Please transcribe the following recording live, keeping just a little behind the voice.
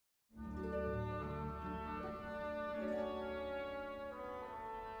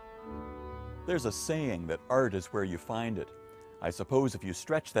There's a saying that art is where you find it. I suppose if you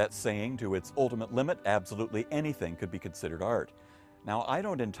stretch that saying to its ultimate limit, absolutely anything could be considered art. Now, I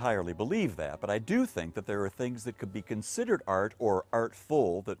don't entirely believe that, but I do think that there are things that could be considered art or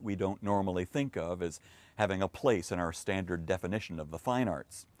artful that we don't normally think of as having a place in our standard definition of the fine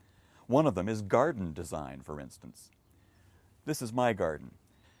arts. One of them is garden design, for instance. This is my garden.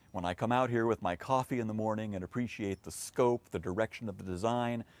 When I come out here with my coffee in the morning and appreciate the scope, the direction of the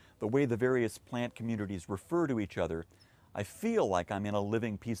design, the way the various plant communities refer to each other, I feel like I'm in a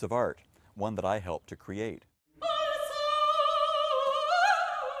living piece of art, one that I helped to create.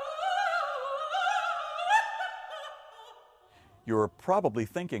 You're probably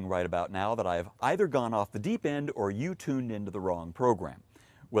thinking right about now that I've either gone off the deep end or you tuned into the wrong program.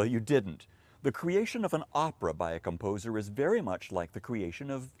 Well, you didn't. The creation of an opera by a composer is very much like the creation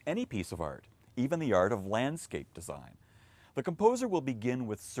of any piece of art, even the art of landscape design. The composer will begin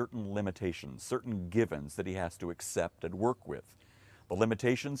with certain limitations, certain givens that he has to accept and work with. The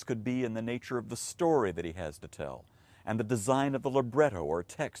limitations could be in the nature of the story that he has to tell, and the design of the libretto or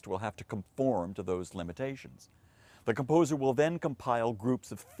text will have to conform to those limitations. The composer will then compile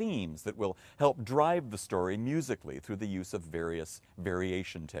groups of themes that will help drive the story musically through the use of various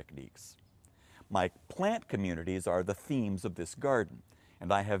variation techniques. My plant communities are the themes of this garden,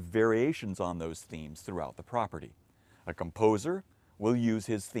 and I have variations on those themes throughout the property. A composer will use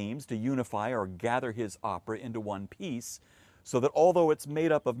his themes to unify or gather his opera into one piece so that although it's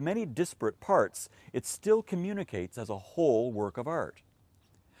made up of many disparate parts, it still communicates as a whole work of art.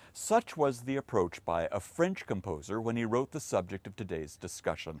 Such was the approach by a French composer when he wrote the subject of today's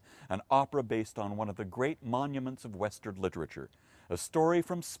discussion, an opera based on one of the great monuments of Western literature, a story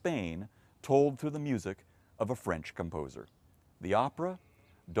from Spain told through the music of a French composer. The opera,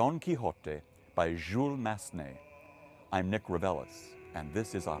 Don Quixote by Jules Massenet. I'm Nick Reveles, and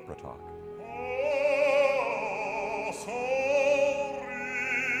this is Opera Talk.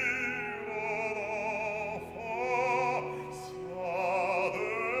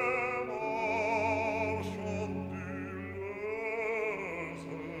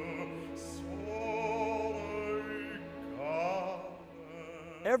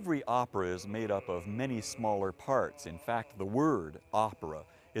 Every opera is made up of many smaller parts. In fact, the word opera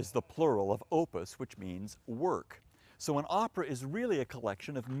is the plural of opus, which means work. So an opera is really a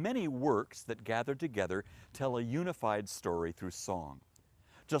collection of many works that gathered together tell a unified story through song.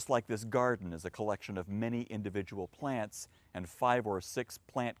 Just like this garden is a collection of many individual plants and 5 or 6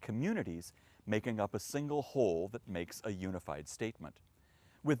 plant communities making up a single whole that makes a unified statement.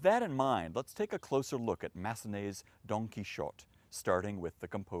 With that in mind, let's take a closer look at Massenet's Don Quixote, starting with the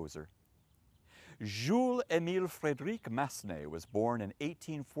composer. Jules-Émile Frédéric Massenet was born in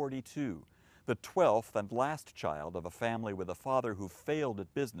 1842, the 12th and last child of a family with a father who failed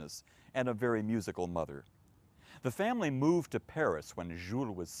at business and a very musical mother. The family moved to Paris when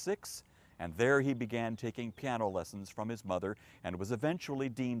Jules was 6, and there he began taking piano lessons from his mother and was eventually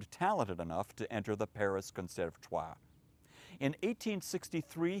deemed talented enough to enter the Paris Conservatoire. In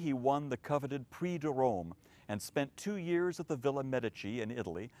 1863, he won the coveted Prix de Rome and spent 2 years at the Villa Medici in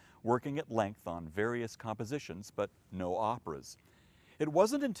Italy, working at length on various compositions, but no operas. It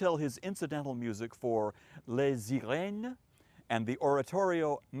wasn't until his incidental music for Les Irénes and the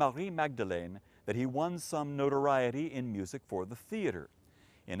oratorio Marie Magdalene that he won some notoriety in music for the theater.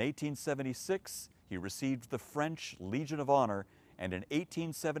 In 1876, he received the French Legion of Honor, and in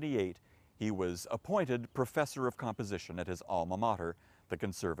 1878, he was appointed professor of composition at his alma mater, the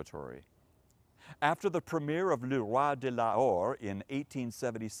Conservatory. After the premiere of Le Roi de Lahore in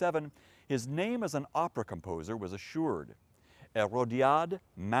 1877, his name as an opera composer was assured. Hérodiade,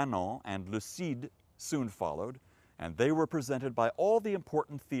 Manon, and Le Cid soon followed, and they were presented by all the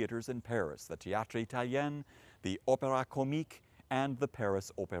important theaters in Paris, the Théâtre Italien, the Opéra Comique, and the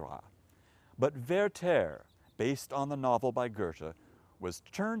Paris Opéra. But Werther, based on the novel by Goethe, was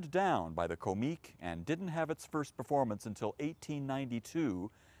turned down by the Comique and didn't have its first performance until 1892,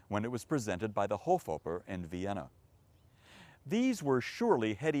 when it was presented by the Hofoper in Vienna. These were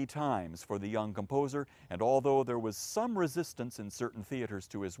surely heady times for the young composer, and although there was some resistance in certain theaters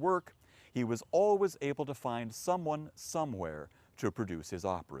to his work, he was always able to find someone somewhere to produce his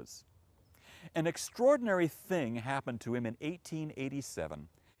operas. An extraordinary thing happened to him in 1887.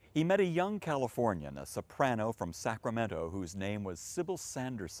 He met a young Californian, a soprano from Sacramento, whose name was Sybil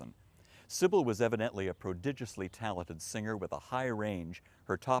Sanderson. Sybil was evidently a prodigiously talented singer with a high range,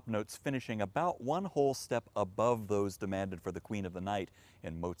 her top notes finishing about 1 whole step above those demanded for the Queen of the Night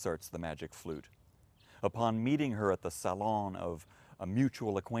in Mozart's The Magic Flute. Upon meeting her at the salon of a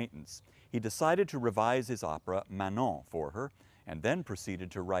mutual acquaintance, he decided to revise his opera Manon for her and then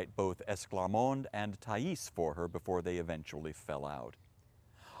proceeded to write both Esclarmonde and Thais for her before they eventually fell out.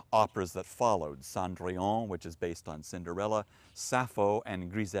 Operas that followed, Cendrillon, which is based on Cinderella, Sappho,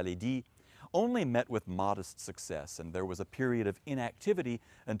 and Griselidis, only met with modest success, and there was a period of inactivity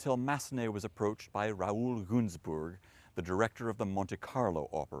until Massenet was approached by Raoul Gunzburg, the director of the Monte Carlo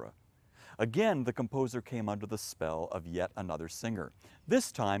opera. Again, the composer came under the spell of yet another singer.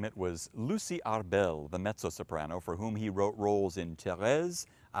 This time it was Lucie Arbel, the mezzo-soprano, for whom he wrote roles in Thérèse,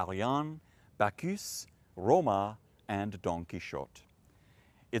 Ariane, Bacchus, Roma, and Don Quixote.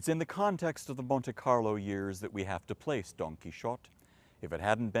 It's in the context of the Monte Carlo years that we have to place Don Quixote. If it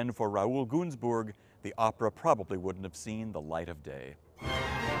hadn't been for Raoul Gunzburg, the opera probably wouldn't have seen the light of day.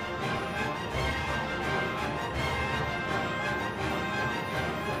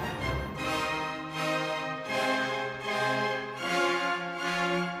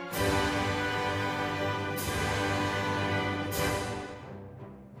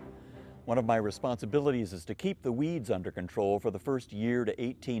 One of my responsibilities is to keep the weeds under control for the first year to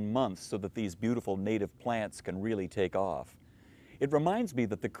 18 months so that these beautiful native plants can really take off. It reminds me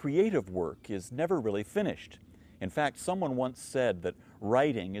that the creative work is never really finished. In fact, someone once said that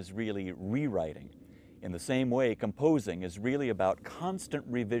writing is really rewriting. In the same way, composing is really about constant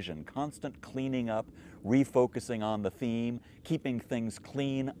revision, constant cleaning up, refocusing on the theme, keeping things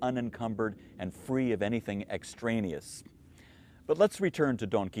clean, unencumbered, and free of anything extraneous. But let's return to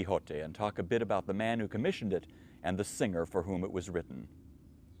Don Quixote and talk a bit about the man who commissioned it and the singer for whom it was written.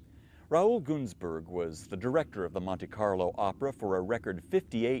 Raoul Gunzburg was the director of the Monte Carlo Opera for a record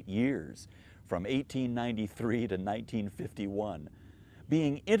 58 years, from 1893 to 1951.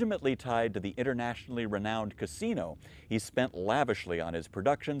 Being intimately tied to the internationally renowned Casino, he spent lavishly on his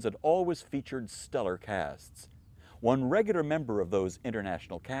productions and always featured stellar casts. One regular member of those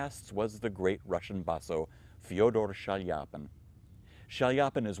international casts was the great Russian basso, Fyodor Shalyapin.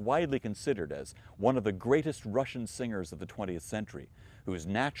 Shalyapin is widely considered as one of the greatest Russian singers of the 20th century, whose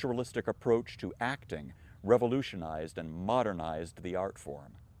naturalistic approach to acting revolutionized and modernized the art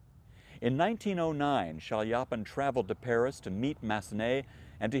form. In 1909, Shalyapin traveled to Paris to meet Massenet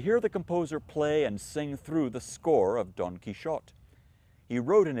and to hear the composer play and sing through the score of Don Quixote. He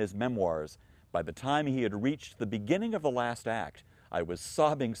wrote in his memoirs, "By the time he had reached the beginning of the last act, I was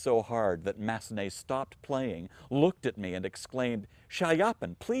sobbing so hard that Massenet stopped playing, looked at me, and exclaimed,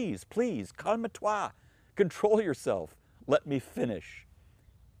 'Shalyapin, please, please, calme-toi, control yourself, let me finish.'"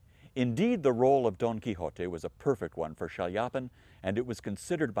 Indeed, the role of Don Quixote was a perfect one for Shalyapin, and it was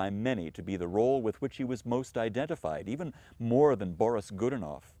considered by many to be the role with which he was most identified, even more than Boris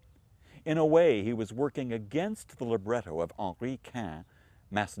Godunov. In a way, he was working against the libretto of Henri Quint,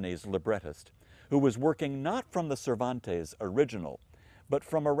 Massenet's librettist, who was working not from the Cervantes original, but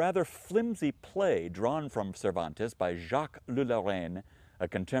from a rather flimsy play drawn from Cervantes by Jacques Le Lorrain, a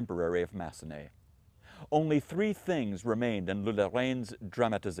contemporary of Massenet. Only three things remained in Le Lorrain's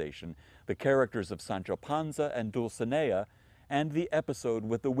dramatization: the characters of Sancho Panza and Dulcinea, and the episode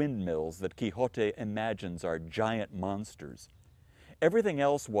with the windmills that Quixote imagines are giant monsters. Everything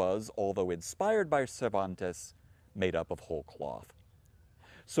else was, although inspired by Cervantes, made up of whole cloth.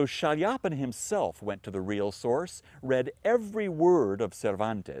 So Shalyapin himself went to the real source, read every word of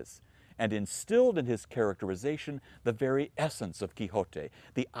Cervantes, and instilled in his characterization the very essence of Quixote,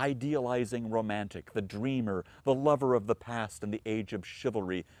 the idealizing romantic, the dreamer, the lover of the past and the age of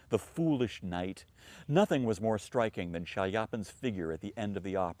chivalry, the foolish knight. Nothing was more striking than Shalyapin's figure at the end of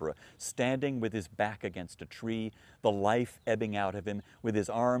the opera, standing with his back against a tree, the life ebbing out of him, with his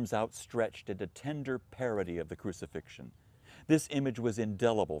arms outstretched in a tender parody of the crucifixion. This image was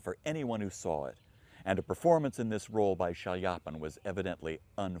indelible for anyone who saw it, and a performance in this role by Shalyapin was evidently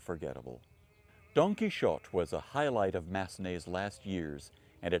unforgettable. Don Quixote was a highlight of Massenet's last years,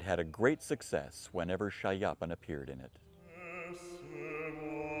 and it had a great success whenever Shalyapin appeared in it.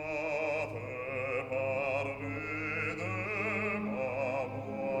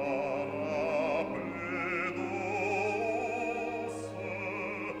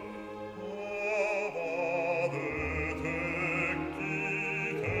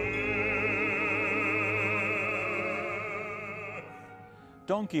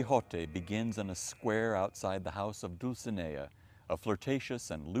 Don Quixote begins in a square outside the house of Dulcinea, a flirtatious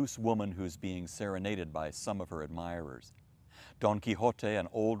and loose woman who's being serenaded by some of her admirers. Don Quixote, an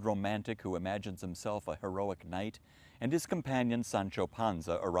old romantic who imagines himself a heroic knight, and his companion Sancho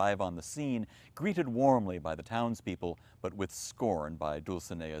Panza arrive on the scene, greeted warmly by the townspeople, but with scorn by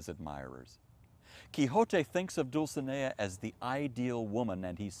Dulcinea's admirers. Quixote thinks of Dulcinea as the ideal woman,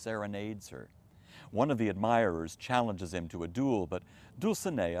 and he serenades her. One of the admirers challenges him to a duel, but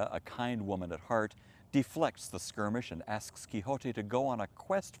Dulcinea, a kind woman at heart, deflects the skirmish and asks Quixote to go on a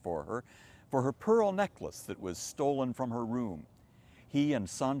quest for her pearl necklace that was stolen from her room. He and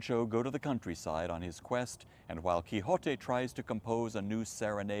Sancho go to the countryside on his quest, and while Quixote tries to compose a new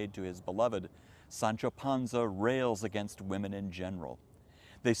serenade to his beloved, Sancho Panza rails against women in general.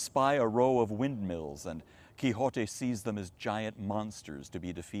 They spy a row of windmills, and Quixote sees them as giant monsters to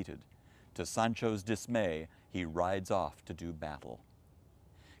be defeated. To Sancho's dismay, he rides off to do battle.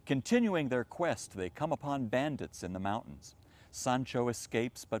 Continuing their quest, they come upon bandits in the mountains. Sancho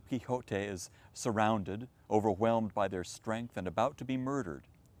escapes, but Quixote is surrounded, overwhelmed by their strength, and about to be murdered.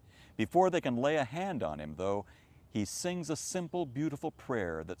 Before they can lay a hand on him, though, he sings a simple, beautiful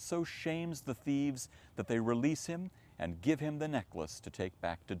prayer that so shames the thieves that they release him and give him the necklace to take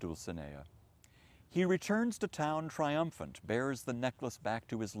back to Dulcinea. He returns to town triumphant, bears the necklace back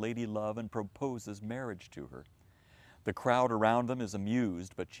to his lady love, and proposes marriage to her. The crowd around them is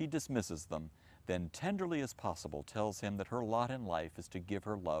amused, but she dismisses them, then tenderly as possible tells him that her lot in life is to give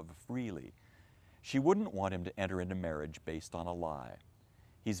her love freely. She wouldn't want him to enter into marriage based on a lie.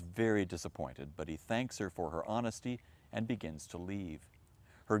 He's very disappointed, but he thanks her for her honesty and begins to leave.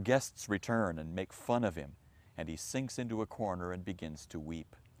 Her guests return and make fun of him, and he sinks into a corner and begins to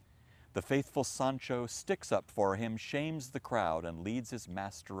weep. The faithful Sancho sticks up for him, shames the crowd, and leads his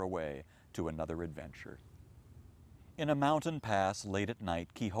master away to another adventure. In a mountain pass late at night,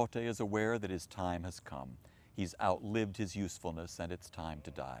 Quixote is aware that his time has come. He's outlived his usefulness, and it's time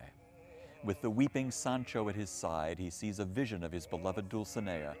to die. With the weeping Sancho at his side, he sees a vision of his beloved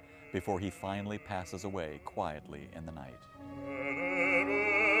Dulcinea before he finally passes away quietly in the night.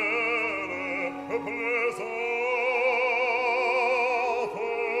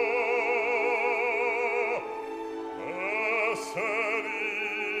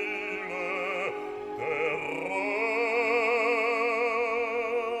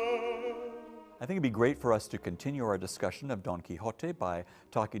 I think it'd be great for us to continue our discussion of Don Quixote by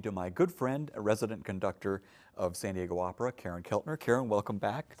talking to my good friend, a resident conductor of San Diego Opera, Karen Keltner. Karen, welcome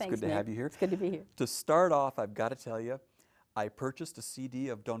back. Thanks, it's good to have you here. It's good to be here. To start off, I've got to tell you, I purchased a CD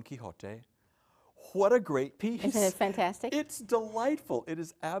of Don Quixote. What a great piece. Isn't it fantastic? It's delightful. It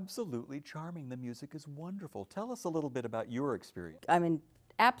is absolutely charming. The music is wonderful. Tell us a little bit about your experience. I'm in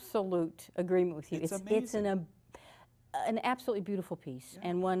absolute agreement with you. It's It's amazing. an absolutely beautiful piece,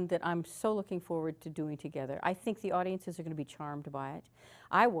 and one that I'm so looking forward to doing together. I think the audiences are going to be charmed by it.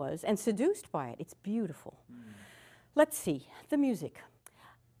 I was, and seduced by it. It's beautiful. Let's see, the music.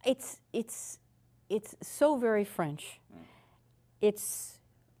 It's so very French. The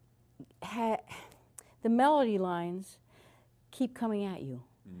melody lines keep coming at you.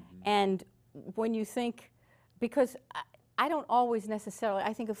 And when you think, because I don't always necessarily,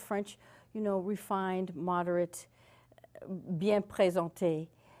 I think of French, you know, refined, moderate, bien présenté,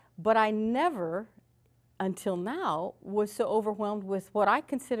 but I never, until now, was so overwhelmed with what I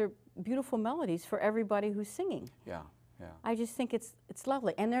consider beautiful melodies for everybody who's singing. Yeah, yeah. I just think it's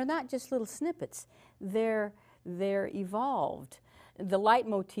lovely, and they're not just little snippets. They're evolved. The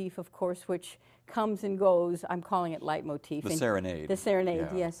leitmotif, of course, which comes and goes. I'm calling it leitmotif. The serenade. The serenade,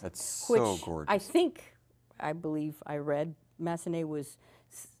 Yeah, yes. that's so which gorgeous. I believe I read Massenet was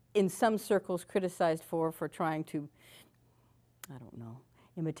in some circles criticized for trying to, I don't know,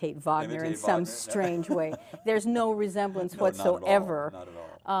 imitate Wagner in Imitate some Wagner. strange way. There's no resemblance No, not at all, whatsoever. not at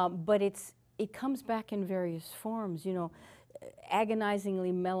all. But it comes back in various forms, you know,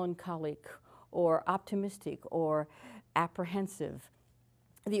 agonizingly melancholic or optimistic or apprehensive.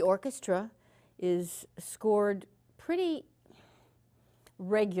 The orchestra is scored pretty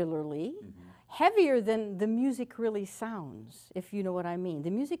regularly, heavier than the music really sounds, if you know what I mean.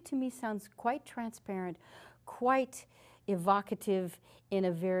 The music to me sounds quite transparent, quite evocative in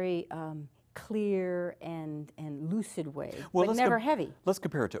a very clear and lucid way, Well, but never heavy. Let's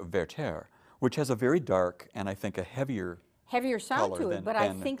compare it to Werther, which has a very dark and I think a heavier Sound color to it, than- but I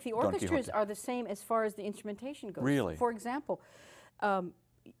than think the Don orchestras Quixote. are the same as far as the instrumentation goes. Really? For example, and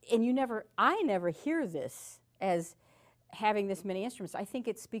I never hear this as having this many instruments. I think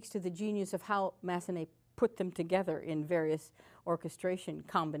it speaks to the genius of how Massenet put them together in various orchestration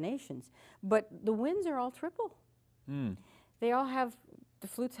combinations. But the winds are all triple. They all have, the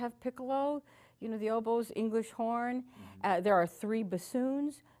flutes have piccolo, you know, the oboes, English horn. There are 3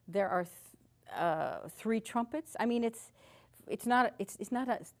 bassoons. There are 3 trumpets. I mean, it's not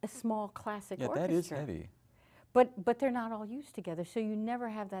a small classic Yeah, orchestra. that is heavy. But they're not all used together, so you never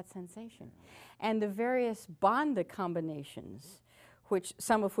have that sensation. And the various banda combinations,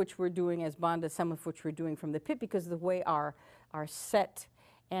 some of which we're doing as banda, some of which we're doing from the pit, because the way our set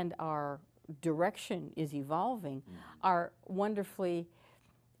and our direction is evolving, are wonderfully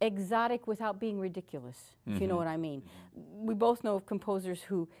exotic without being ridiculous, if you know what I mean. We both know of composers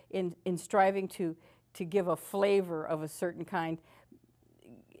who, in striving to give a flavor of a certain kind,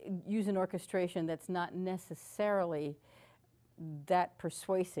 use an orchestration that's not necessarily that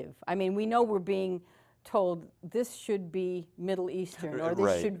persuasive. I mean, we know we're being told this should be Middle Eastern or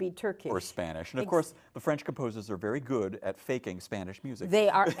this should be Turkish. Or Spanish. And of course, the French composers are very good at faking Spanish music. They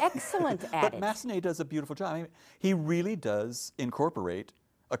are excellent at but Massenet does a beautiful job. I mean, he really does incorporate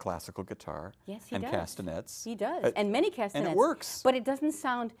a classical guitar and castanets. He does, and many castanets. And it works. But it doesn't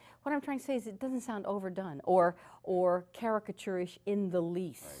sound, what I'm trying to say is it doesn't sound overdone or caricaturish in the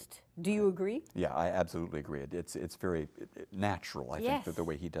least. Right. Do you agree? Yeah, I absolutely agree. It's very natural, I think, the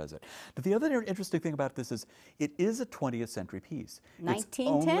way he does it. But the other interesting thing about this is it is a 20th century piece.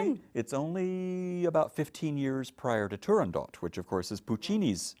 1910. It's only about 15 years prior to Turandot, which of course is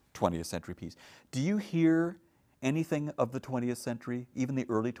Puccini's 20th century piece. Do you hear anything of the 20th century, even the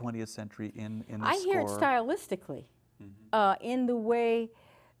early 20th century in the score? I hear it stylistically, in the way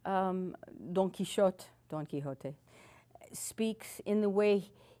Don Quixote speaks, in the way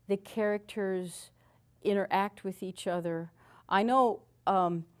the characters interact with each other. I know,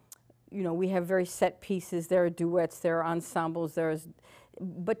 you know, we have very set pieces. There are duets, there are ensembles,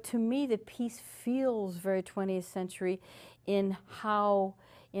 but to me the piece feels very 20th century in how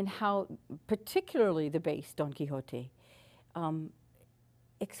particularly the bass, Don Quixote,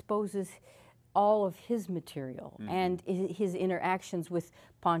 exposes all of his material and his interactions with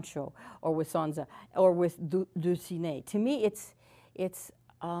Pancho or with Sansa or with Dulcinea. To me, it's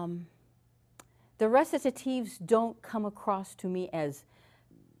the recitatives don't come across to me as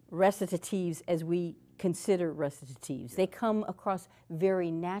recitatives as we consider recitatives. They come across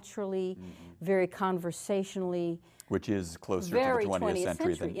very naturally, very conversationally. Which is closer to the 20th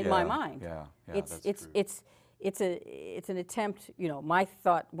century than, in my mind. Yeah, it's an attempt, you know, my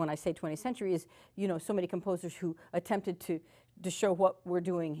thought when I say 20th century is, you know, so many composers who attempted to show what we're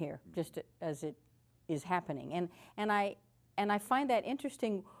doing here, just as it is happening. And I find that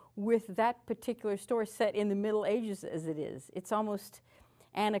interesting with that particular story set in the Middle Ages as it is. It's almost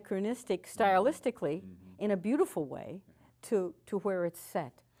anachronistic stylistically in a beautiful way to where it's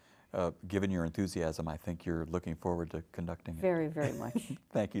set. Given your enthusiasm, I think you're looking forward to conducting it. Very, very much.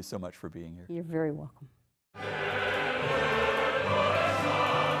 Thank you so much for being here. You're very welcome.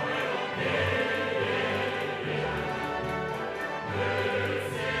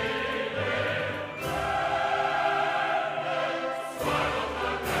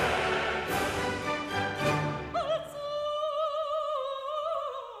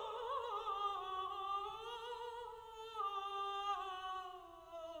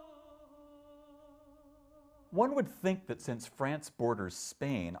 One would think that since France borders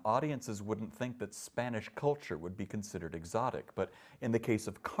Spain, audiences wouldn't think that Spanish culture would be considered exotic. But in the case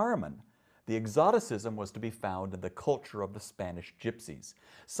of Carmen, the exoticism was to be found in the culture of the Spanish gypsies,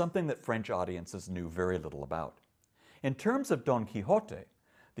 something that French audiences knew very little about. In terms of Don Quixote,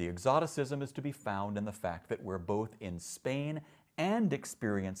 the exoticism is to be found in the fact that we're both in Spain and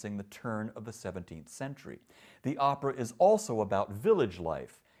experiencing the turn of the 17th century. The opera is also about village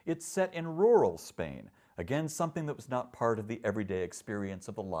life. It's set in rural Spain. Again, something that was not part of the everyday experience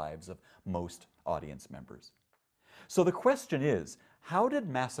of the lives of most audience members. So the question is, how did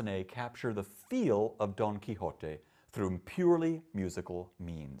Massenet capture the feel of Don Quixote through purely musical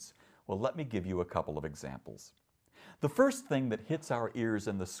means? Well, let me give you a couple of examples. The first thing that hits our ears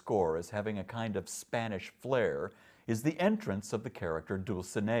in the score as having a kind of Spanish flair is the entrance of the character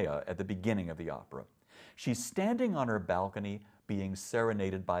Dulcinea at the beginning of the opera. She's standing on her balcony being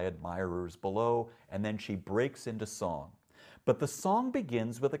serenaded by admirers below, and then she breaks into song. But the song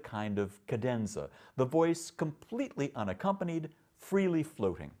begins with a kind of cadenza, the voice completely unaccompanied, freely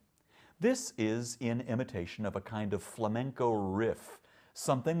floating. This is in imitation of a kind of flamenco riff,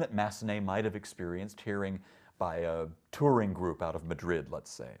 something that Massenet might have experienced hearing by a touring group out of Madrid,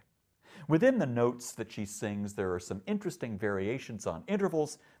 let's say. Within the notes that she sings, there are some interesting variations on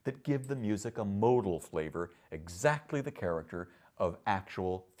intervals that give the music a modal flavor, exactly the character of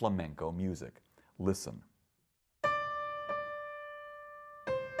actual flamenco music. Listen.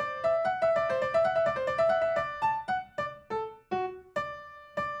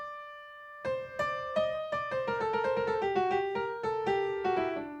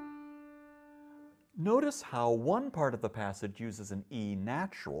 Notice how one part of the passage uses an E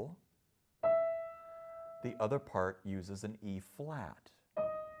natural, the other part uses an E flat.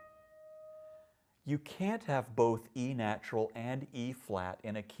 You can't have both E natural and E flat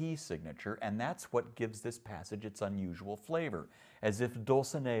in a key signature, and that's what gives this passage its unusual flavor, as if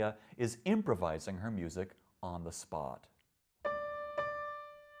Dulcinea is improvising her music on the spot.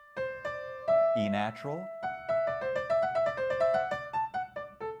 E natural,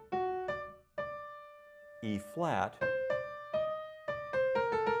 E flat,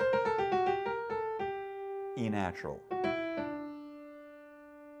 E natural.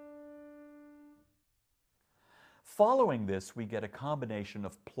 Following this, we get a combination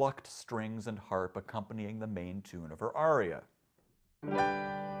of plucked strings and harp accompanying the main tune of her aria.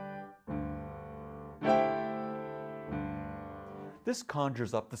 This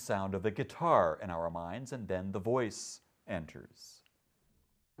conjures up the sound of the guitar in our minds, and then the voice enters.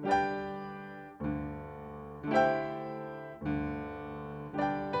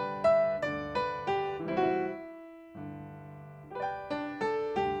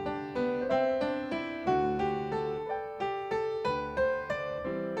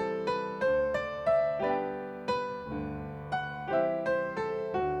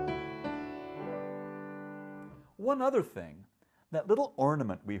 One other thing, that little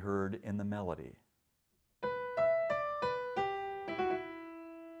ornament we heard in the melody.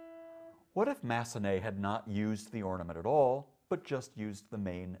 What if Massenet had not used the ornament at all, but just used the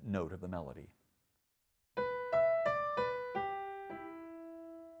main note of the melody?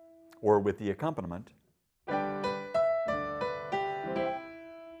 Or with the accompaniment.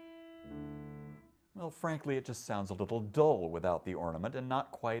 Well, frankly, it just sounds a little dull without the ornament and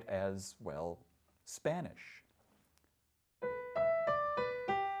not quite as, well, Spanish.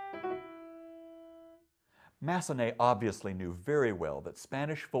 Massenet obviously knew very well that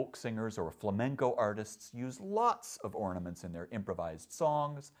Spanish folk singers or flamenco artists use lots of ornaments in their improvised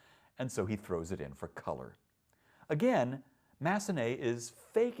songs, and so he throws it in for color. Again, Massenet is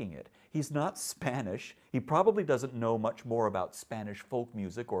faking it. He's not Spanish. He probably doesn't know much more about Spanish folk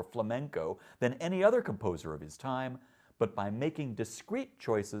music or flamenco than any other composer of his time, but by making discrete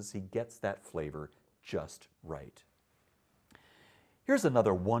choices, he gets that flavor just right. Here's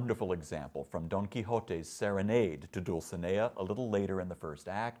another wonderful example from Don Quixote's serenade to Dulcinea a little later in the first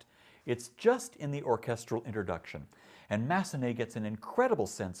act. It's just in the orchestral introduction, and Massenet gets an incredible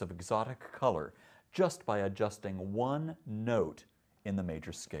sense of exotic color just by adjusting one note in the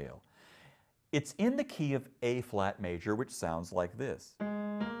major scale. It's in the key of A flat major, which sounds like this.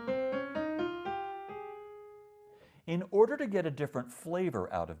 In order to get a different flavor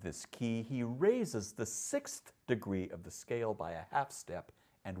out of this key, he raises the 6th degree of the scale by a half step,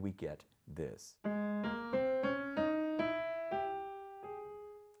 and we get this.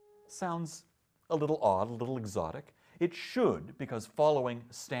 Sounds a little odd, a little exotic. It should, because following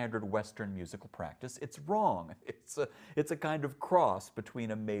standard Western musical practice, it's wrong. It's a kind of cross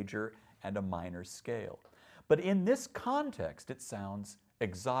between a major and a minor scale. But in this context, it sounds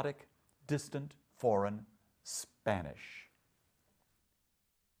exotic, distant, foreign, Spanish.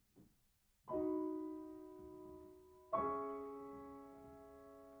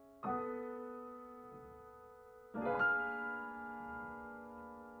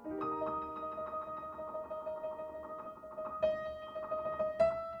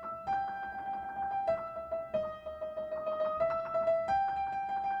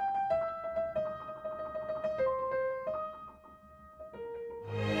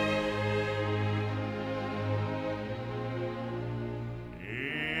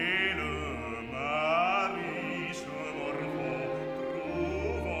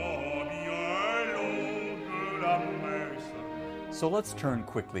 So let's turn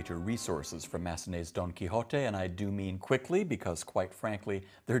quickly to resources from Massenet's Don Quixote, and I do mean quickly because, quite frankly,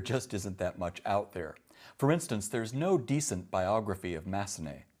 there just isn't that much out there. For instance, there's no decent biography of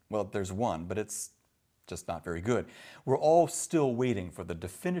Massenet. Well, there's one, but it's just not very good. We're all still waiting for the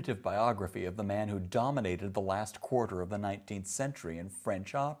definitive biography of the man who dominated the last quarter of the 19th century in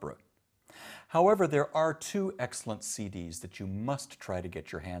French opera. However, there are two excellent CDs that you must try to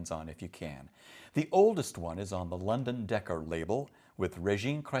get your hands on if you can. The oldest one is on the London Decca label, with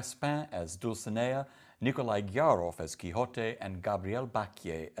Régine Crespin as Dulcinea, Nikolai Gyarov as Quixote, and Gabriel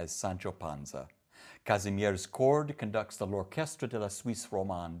Bacquier as Sancho Panza. Kazimierz Cord conducts the L'Orchestre de la Suisse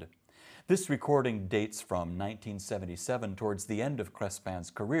Romande. This recording dates from 1977, towards the end of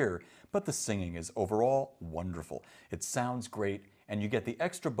Crespin's career, but the singing is overall wonderful. It sounds great, and you get the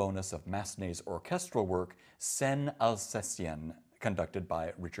extra bonus of Massenet's orchestral work, Scène Alsacienne, conducted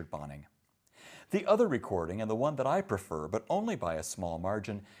by Richard Bonning. The other recording, and the one that I prefer, but only by a small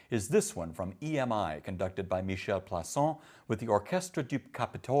margin, is this one from EMI, conducted by Michel Plasson with the Orchestre du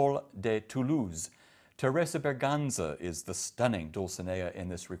Capitole de Toulouse. Teresa Berganza is the stunning Dulcinea in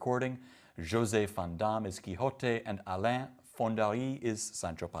this recording, José Van Damme is Quixote, and Alain Fondary is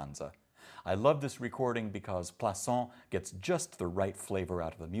Sancho Panza. I love this recording because Plasson gets just the right flavor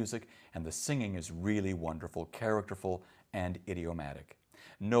out of the music, and the singing is really wonderful, characterful, and idiomatic.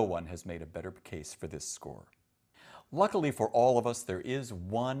 No one has made a better case for this score. Luckily for all of us, there is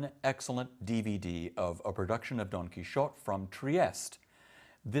one excellent DVD of a production of Don Quixote from Trieste.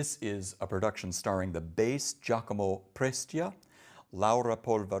 This is a production starring the bass Giacomo Prestia, Laura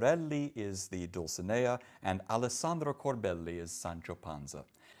Polverelli is the Dulcinea, and Alessandro Corbelli is Sancho Panza.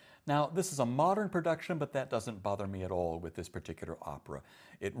 Now, this is a modern production, but that doesn't bother me at all with this particular opera.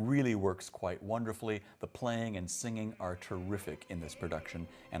 It really works quite wonderfully. The playing and singing are terrific in this production,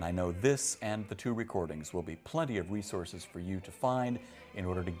 and I know this and the two recordings will be plenty of resources for you to find in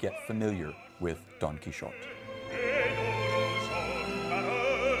order to get familiar with Don Quixote.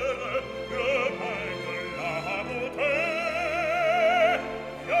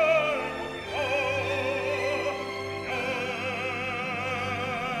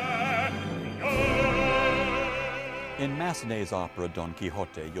 In Massenet's opera Don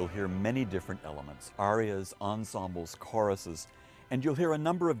Quixote, you'll hear many different elements, arias, ensembles, choruses, and you'll hear a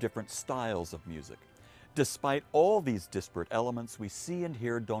number of different styles of music. Despite all these disparate elements, we see and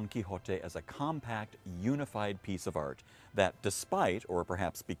hear Don Quixote as a compact, unified piece of art that, despite, or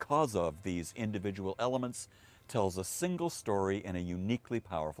perhaps because of, these individual elements, tells a single story in a uniquely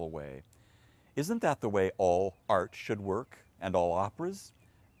powerful way. Isn't that the way all art should work, and all operas?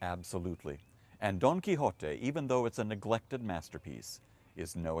 Absolutely. And Don Quixote, even though it's a neglected masterpiece,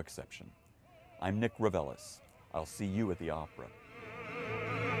 is no exception. I'm Nick Ravelis. I'll see you at the opera.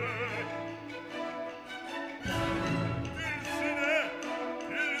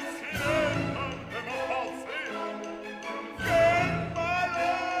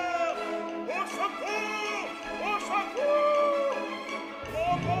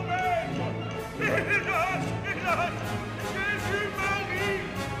 Hélas, Jésus